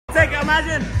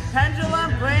imagine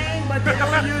pendulum playing, but they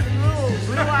don't use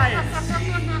blue ice.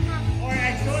 Or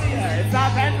Exodia. It's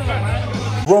not pendulum,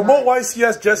 right? Remote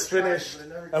YCS just finished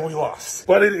and we lost.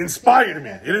 But it inspired me.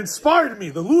 It inspired me.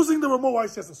 The losing the remote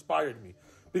YCS inspired me.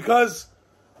 Because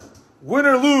win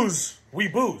or lose, we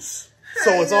booze.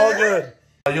 So it's all good.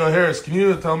 Yo, Harris, can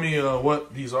you tell me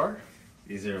what these are?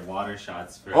 These are water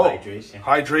shots for hydration.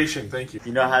 Hydration, thank you.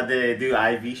 You know how they do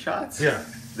IV shots? Yeah.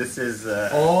 This is do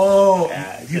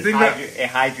you think it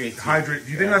hydrates you.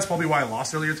 Do you think that's probably why I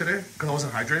lost earlier today? Because I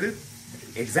wasn't hydrated?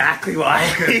 Exactly why.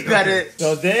 Okay, You got it.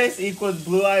 So this equals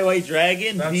Blue Eye White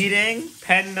Dragon beating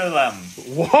Pendulum.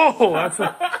 Whoa, that's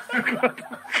a...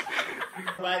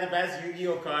 Buy the best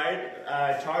Yu-Gi-Oh card,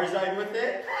 Charizard with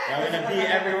it. I'm gonna beat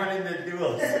everyone in the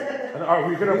duels. Are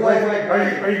we gonna play?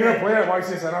 Are you gonna play at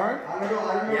YCSNR? I don't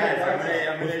know.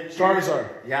 Yeah, I'm gonna Charizard.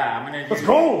 Yeah, I'm gonna. Let's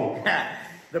go. Yeah,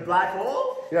 the black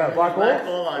hole. Yeah, black hole. Black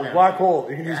hole on it. Black hole.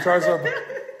 You can use Charizard.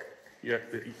 Yeah,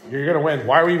 you're gonna win.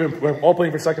 Why are we even? We're all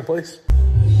playing for second place.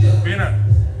 Bina,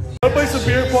 let's play some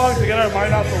beer pong to get our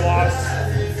mind off the loss.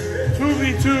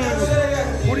 2v2.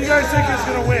 Who do you guys think is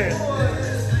gonna win?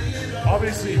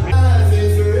 Obviously.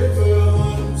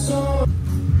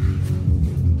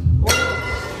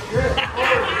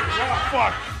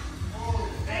 Fuck.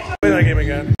 Play that game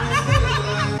again. I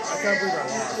can't believe I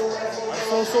lost.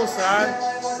 I'm so sad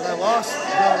that I lost the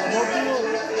remote duel,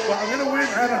 but I'm gonna win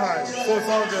Anaheim, so it's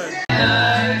all good.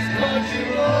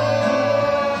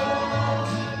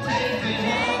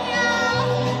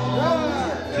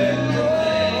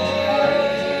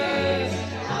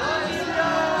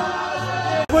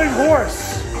 Playing horse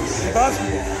in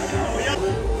basketball.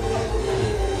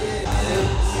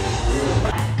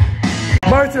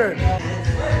 My turn.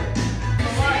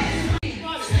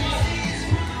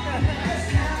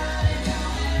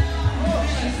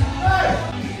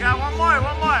 Yeah, one more.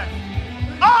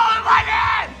 Oh, it went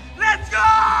in! Let's go!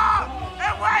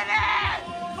 It went in!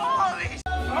 Holy shit!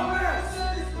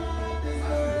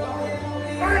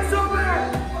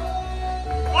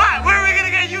 What? Where are we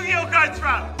gonna get Yu-Gi-Oh cards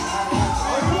from?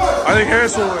 I think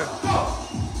Harris will win.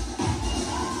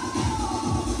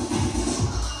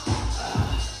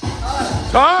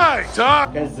 Tie!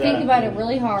 Think about it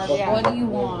really hard. What do you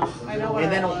want?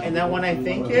 And then when I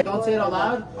think it, don't say it out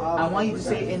loud. I want you to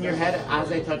say it in your head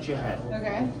as I touch your head.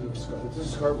 Okay.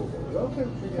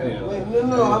 Wait,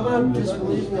 no, I'm not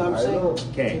disbelieving. I'm saying.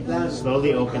 Okay,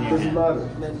 slowly open your hand.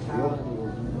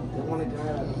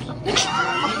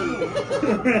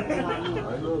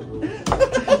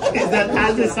 Is that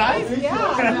as the size? Yeah.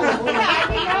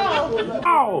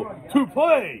 How to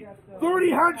play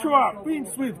 30 hand trap Fiend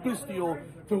Smith Bestial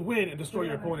to win and destroy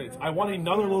your opponents. I want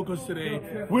another Locos today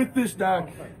with this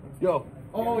deck. Yo.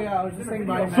 Oh yeah, I was just thinking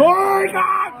about it. Sorry,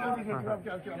 God!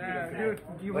 Yeah, dude,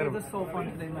 you made this so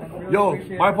fun today, man. Really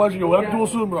Yo, my pleasure. Yo, we'll have duel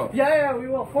soon, bro. Yeah, we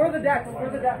will. For the deck.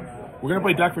 We're gonna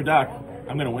play deck for deck.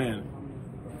 I'm gonna win.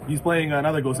 He's playing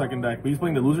another go second deck, but he's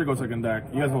playing the loser go second deck.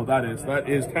 You guys know what that is. That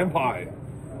is Tenpai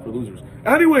for losers.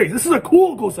 Anyways, this is a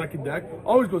cool go second deck.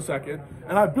 Always go second.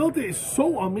 And I built it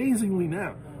so amazingly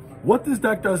now. What this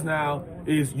deck does now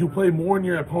is you play more in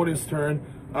your opponent's turn,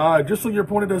 just so your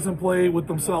opponent doesn't play with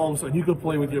themselves and you can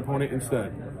play with your opponent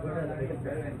instead.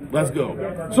 Let's go.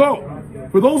 So,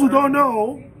 for those who don't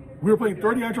know, we were playing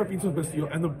 30 hand trap Fiend Smith Bestial,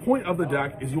 and the point of the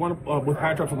deck is you want to, with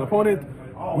hand traps on the opponent,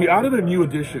 we added a new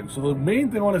addition. So the main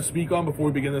thing I want to speak on before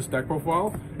we begin this deck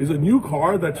profile is a new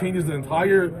card that changes the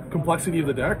entire complexity of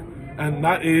the deck. And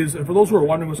that is, and for those who are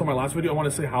wondering what's on my last video, I want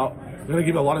to say how, I'm going to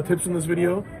give you a lot of tips in this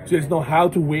video so you guys know how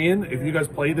to win if you guys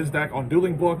play this deck on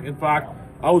Dueling Book. In fact,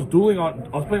 I was playing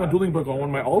on Dueling Book on one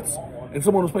of my alts, and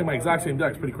someone was playing my exact same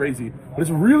deck. It's pretty crazy. But it's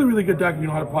a really, really good deck if you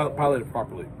know how to pilot it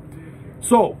properly.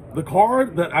 So, the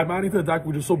card that I'm adding to the deck,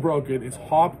 which is so broken, is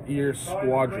Ear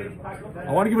Squadron.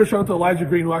 I want to give a shout out to Elijah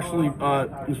Green, who actually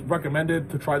was recommended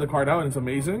to try the card out, and it's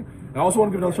amazing. And I also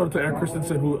want to give another shout out to Eric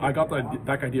Christensen, who I got the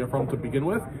deck idea from to begin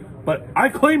with. But I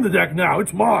claim the deck now.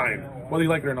 It's mine, whether you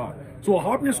like it or not. So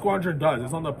what Ear Squadron does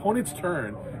is on the opponent's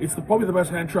turn, it's probably the best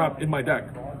hand trap in my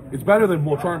deck. It's better than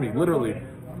Molcharmi, literally.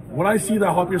 When I see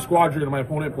that Ear Squadron and my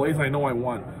opponent plays, I know I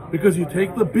won. Because you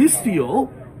take the Bestial,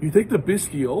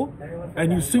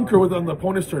 and you synchro with on the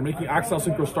opponent's turn, making Axel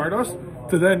Synchro Stardust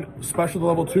to then special to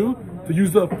level 2 to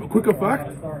use the quick effect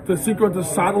to synchro into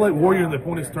Satellite Warrior in the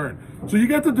opponent's turn. So you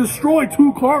get to destroy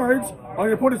 2 cards on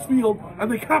your opponent's field, and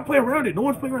they can't play around it. No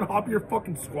one's playing around Ear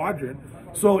fucking Squadron.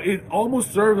 So it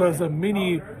almost serves as a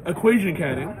mini equation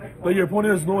cannon that your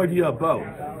opponent has no idea about.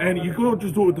 And you don't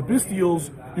just do it with the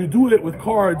Bestials, you do it with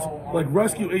cards like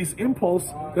Rescue Ace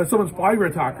Impulse that summons Fire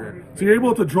Attacker. So you're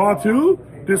able to draw 2,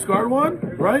 discard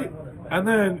 1, right? And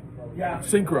then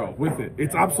synchro with it.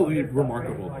 It's absolutely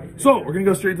remarkable. So we're gonna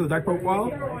go straight into the deck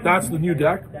profile. That's the new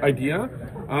deck idea.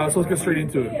 So let's get straight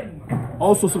into it.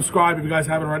 Also subscribe if you guys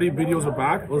haven't already. Videos are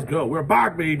back. Let's go. We're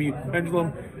back, baby.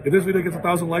 Pendulum. If this video gets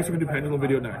 1,000 likes, we're gonna do pendulum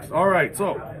video next. All right,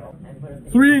 so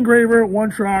 3 engraver,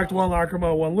 1 tracked, 1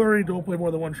 lacrima, 1 lurie. Don't play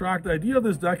more than 1 track. The idea of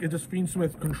this deck is just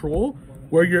Fiendsmith control,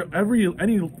 where you're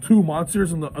any 2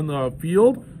 monsters on the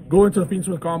field go into a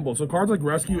Fiendsmith combo. So cards like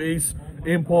Rescue Ace,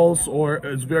 Impulse, or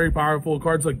it's very powerful.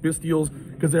 Cards like Bestials,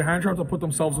 because they're hand traps to put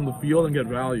themselves in the field and get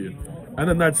value. And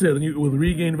then that's it. Then you will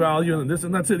regain value, and then this,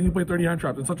 and that's it. And you play 30 hand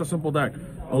traps. It's such a simple deck.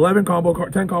 10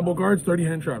 combo cards, 30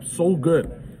 hand traps. So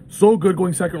good. So good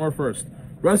going second or first.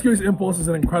 Rescue Ace Impulse is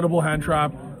an incredible hand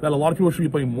trap that a lot of people should be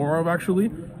playing more of,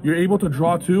 actually. You're able to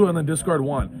draw 2 and then discard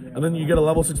 1. And then you get a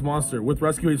level 6 monster. With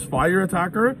Rescue Ace Fire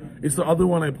Attacker, it's the other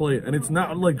one I play. And it's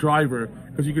not like Driver,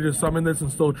 because you can just summon this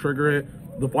and still trigger it.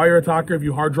 The Fire Attacker, if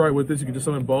you hard draw it with this, you can just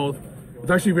summon both. It's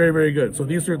actually very, very good. So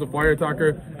these are the Fire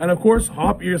Attacker. And of course,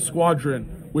 Hop Ear Squadron,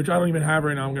 which I don't even have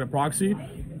right now. I'm going to proxy.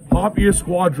 Hop Ear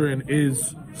Squadron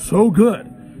is so good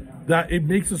that it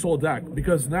makes this whole deck,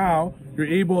 because now you're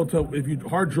able to, if you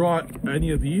hard draw any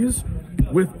of these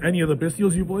with any of the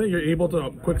Bestials you play, you're able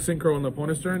to quick synchro on the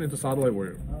opponent's turn into Satellite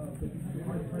Warrior.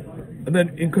 And then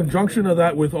in conjunction of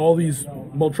that, with all these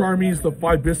Mulcharmies, the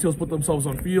 5 Bestials put themselves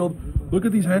on field. Look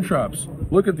at these hand traps.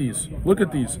 Look at these. Look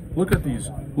at these. Look at these.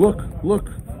 Look.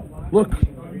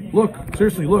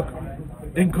 Seriously, look.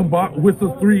 In combat with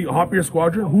the 3 Hop Ear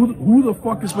Squadron, who the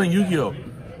fuck is playing Yu-Gi-Oh?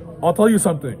 I'll tell you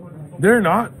something. They're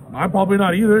not. I'm probably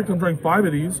not either, because I'm drawing 5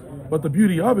 of these. But the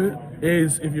beauty of it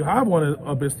is, if you have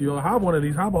a Bestial, have one of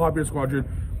these, have a Hop Ear Squadron,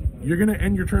 you're going to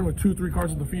end your turn with 2-3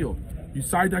 cards in the field. You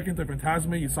side deck into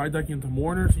Phantasma, you side deck into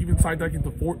Mourners, even side deck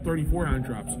into 34 hand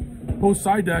traps. Post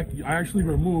side deck, I actually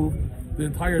remove the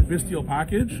entire Bestial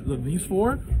package, these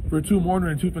 4, for 2 Mourner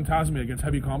and 2 Phantasma against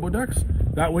heavy combo decks.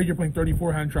 That way you're playing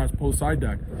 34 hand traps post side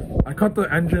deck. I cut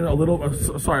the engine a little, I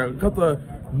cut the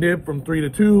nib from 3 to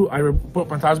 2. I put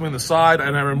Phantasma in the side,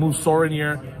 and I removed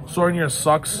Sorinier. Sorinier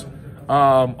sucks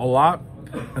a lot,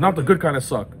 and not the good kind of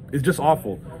suck. It's just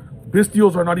awful.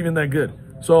 Bestials are not even that good.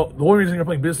 So the only reason you're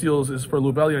playing Bestials is for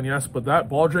Lubellion, yes, but that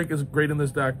Baldrake is great in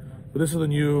this deck. But this is the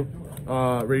new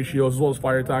ratios, as well as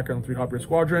Fire Attacker on 3 Hop Ear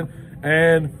Squadron.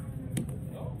 And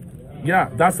yeah,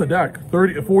 that's the deck.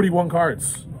 41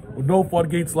 cards with no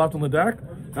floodgates left on the deck.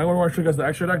 I'm going to show you guys the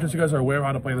extra deck, just so you guys are aware of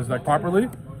how to play this deck properly.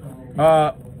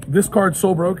 This card's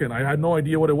so broken. I had no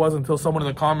idea what it was until someone in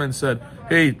the comments said,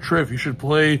 "Hey, Trif, you should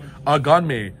play a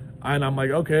Gunmei." And I'm like,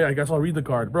 okay, I guess I'll read the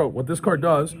card. Bro, what this card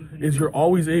does is you're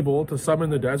always able to summon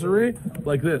the Desiree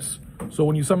like this. So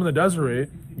when you summon the Desiree,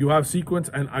 you have Sequence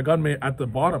and Agunme at the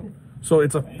bottom. So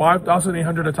it's a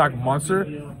 5,800 attack monster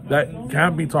that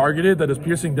can't be targeted, that is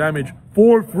piercing damage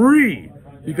for free.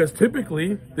 Because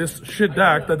typically, this shit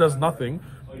deck that does nothing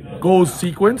goes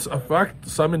Sequence, effect,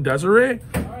 summon Desiree,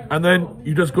 and then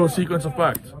you just go Sequence,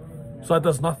 effect. So that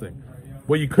does nothing.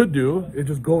 What you could do is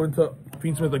just go into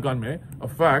Fiendsmith the Gunmei,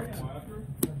 effect,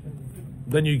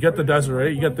 then you get the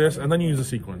Desiree, you get this, and then you use the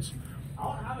Sequence.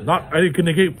 You can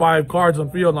negate 5 cards on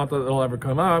field, not that it'll ever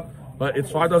come up, but it's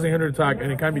 5,800 attack,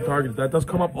 and it can be targeted. That does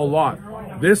come up a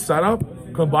lot. This setup,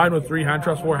 combined with 3 hand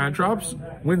traps, 4 hand traps,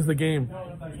 wins the game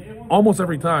almost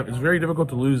every time. It's very difficult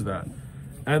to lose that.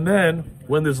 And then,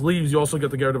 when this leaves, you also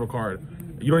get to get rid of a card.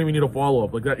 You don't even need a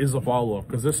follow-up. Like, that is a follow-up,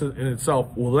 because this in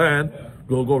itself will then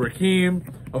go Rakim,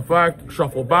 effect,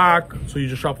 shuffle back. So you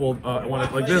just shuffle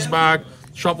like this back,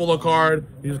 shuffle the card.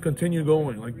 You just continue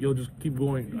going. Like, you'll just keep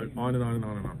going on and on and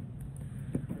on and on.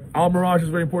 Al Mirage is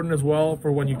very important as well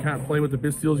for when you can't play with the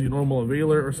Bestials, you normal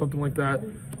Availer or something like that.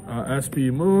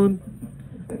 SP Moon.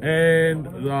 And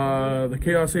the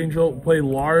Chaos Angel, play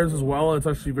Lars as well. It's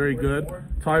actually very good.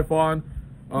 Typhon.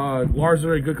 Lars is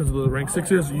very good because of the rank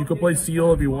 6s. You could play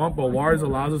Seal if you want, but Lars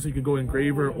allows us, you could go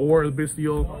Engraver or the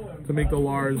Bestial to make the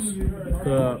Lars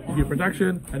to give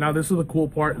protection. And now this is the cool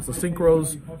part, it's the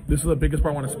synchros. This is the biggest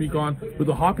part I want to speak on. With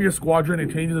the Hop Ear Squadron,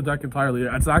 it changes the deck entirely.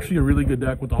 It's actually a really good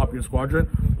deck with the Hop Ear Squadron.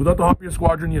 Without the Hop Ear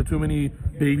Squadron, you have too many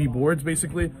baby boards,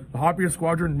 basically. The Hop Ear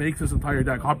Squadron makes this entire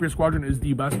deck. Hop Ear Squadron is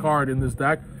the best card in this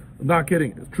deck. I'm not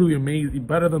kidding. It's truly amazing.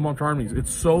 Better than Mulcharmies.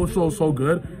 It's so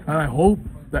good. And I hope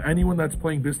that anyone that's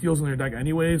playing Bestials in their deck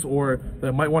anyways, or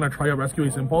that might want to try out Rescue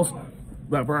Ace Impulse,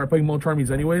 that are playing Mulcharmies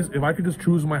anyways, if I could just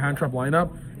choose my hand trap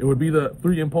lineup, it would be the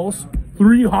 3 Impulse,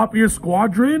 3 Hop Ear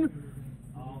Squadron,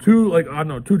 2, like, I don't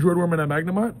know, 2 Druidworm and a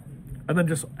Magnemite, and then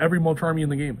just every Mulcharmy in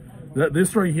the game.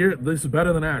 This right here, this is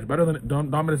better than Ash, better than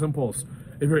Dominus Impulse.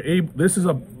 If you're able, this is a,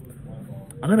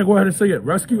 I'm going to go ahead and say it,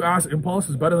 Rescue Ash Impulse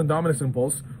is better than Dominus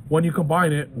Impulse. when you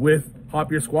combine it with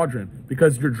Ear Squadron,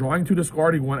 because you're drawing 2,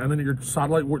 discarding 1, and then your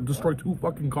satellite will destroy 2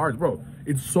 fucking cards, bro.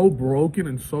 It's so broken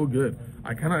and so good.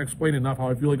 I cannot explain enough how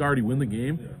I feel like I already win the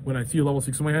game when I see a level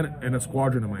 6 in my hand and a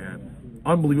Squadron in my hand.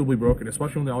 Unbelievably broken,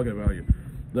 especially when they all get value.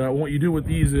 What you do with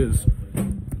these is,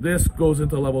 this goes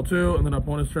into level 2, and then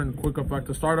opponent's turn, quick effect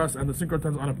to Stardust, and the Synchro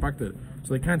 10 is unaffected.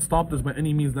 So they can't stop this by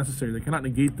any means necessary. They cannot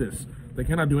negate this. They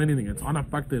cannot do anything. It's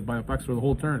unaffected by effects for the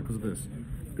whole turn because of this.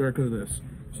 Because of this.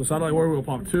 So Satellite Warrior will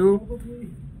pop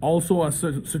 2. Also,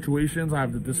 situations, I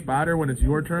have the Dispatter when it's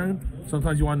your turn.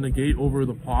 Sometimes you want to negate over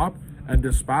the pop, and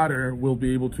Dispatter will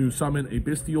be able to summon a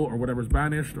Bestial or whatever's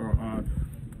banished, or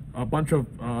a bunch of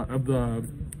the...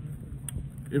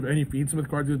 If any Feedsmith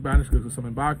cards is banished, because it's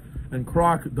summoned back. And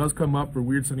Croc does come up for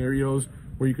weird scenarios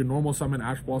where you can normal summon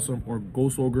Ash Blossom or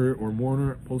Ghost Ogre or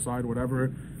Mourner, Poseid,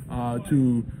 whatever,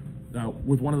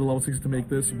 with one of the level 6s to make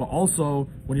this. But also,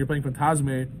 when you're playing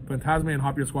Phantasme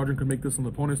and Ear Squadron can make this on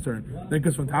the opponent's turn. Then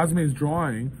because Phantasme is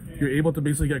drawing, you're able to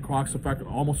basically get Croc's effect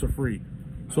almost for free.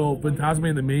 So Phantasme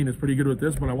in the main is pretty good with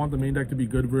this, but I want the main deck to be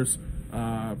good versus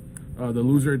the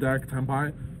loser deck,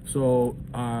 Tempai. So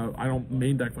I don't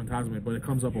main deck Phantasme, but it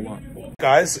comes up a lot.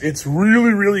 Guys, it's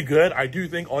really, really good. I do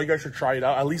think all you guys should try it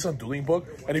out, at least on Dueling Book.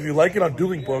 And if you like it on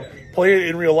Dueling Book, play it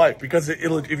in real life, because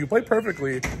if you play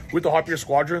perfectly with the Ear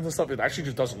Squadrons and stuff, it actually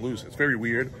just doesn't lose. It's very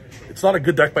weird. It's not a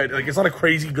good deck, it's not a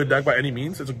crazy good deck by any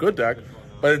means. It's a good deck,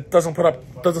 but it doesn't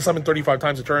summon 35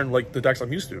 times a turn like the decks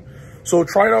I'm used to. So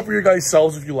try it out for your guys'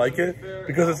 selves if you like it,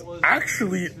 because it's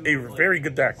actually a very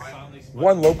good deck.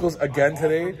 1 locals again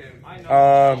today.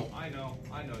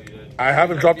 I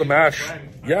haven't dropped a match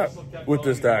yet with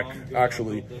this deck,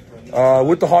 actually.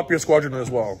 With the Ear Squadron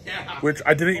as well, which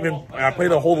I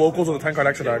played the whole locals with a 10-card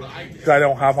extra deck because I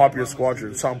don't have Ear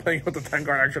Squadron, so I'm playing with the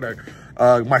 10-card extra deck.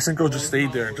 My synchro just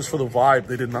stayed there, just for the vibe.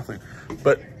 They did nothing.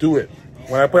 But do it.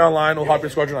 When I play online with Ear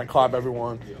Squadron, I clap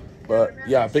everyone. But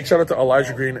yeah, big shout out to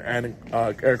Elijah Green and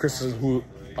Eric Christensen, who,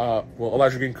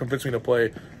 Elijah Green convinced me to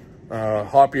play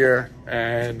Ear,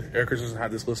 and Eric Christensen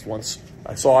had this list once.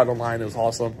 I saw it online, it was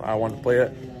awesome. I wanted to play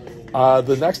it.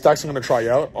 The next decks I'm going to try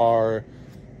out are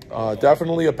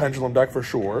definitely a Pendulum deck for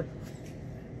sure.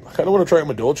 I kind of want to try out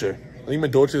Madolche. I think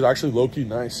Madolche is actually low-key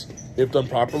nice, if done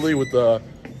properly with the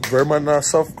Vermin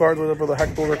stuff cards, whatever the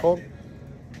heck those are called.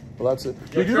 Well, that's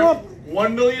it. Dude, you know what?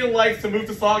 1 million likes to move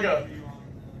to Saga.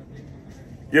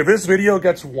 If this video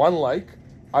gets 1 like,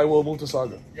 I will move to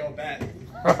Saga. Yo, bet.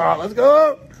 Let's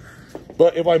go!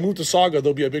 But if I move to Saga,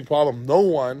 there'll be a big problem. No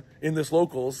one in this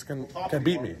locals can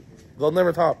beat me. They'll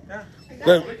never top. Yeah.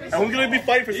 Then, and we're going to be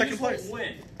fighting for second place.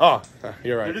 Oh,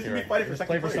 you're right. They're just going to be fighting for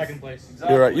second place. Exactly.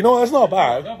 You're right. You know, that's not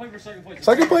bad. Don't play for second place.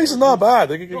 Second place is not bad.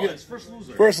 They can get it's first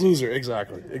loser. First loser,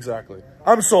 exactly.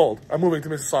 I'm sold. I'm moving to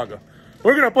Mississauga.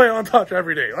 We're going to play on touch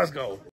every day. Let's go.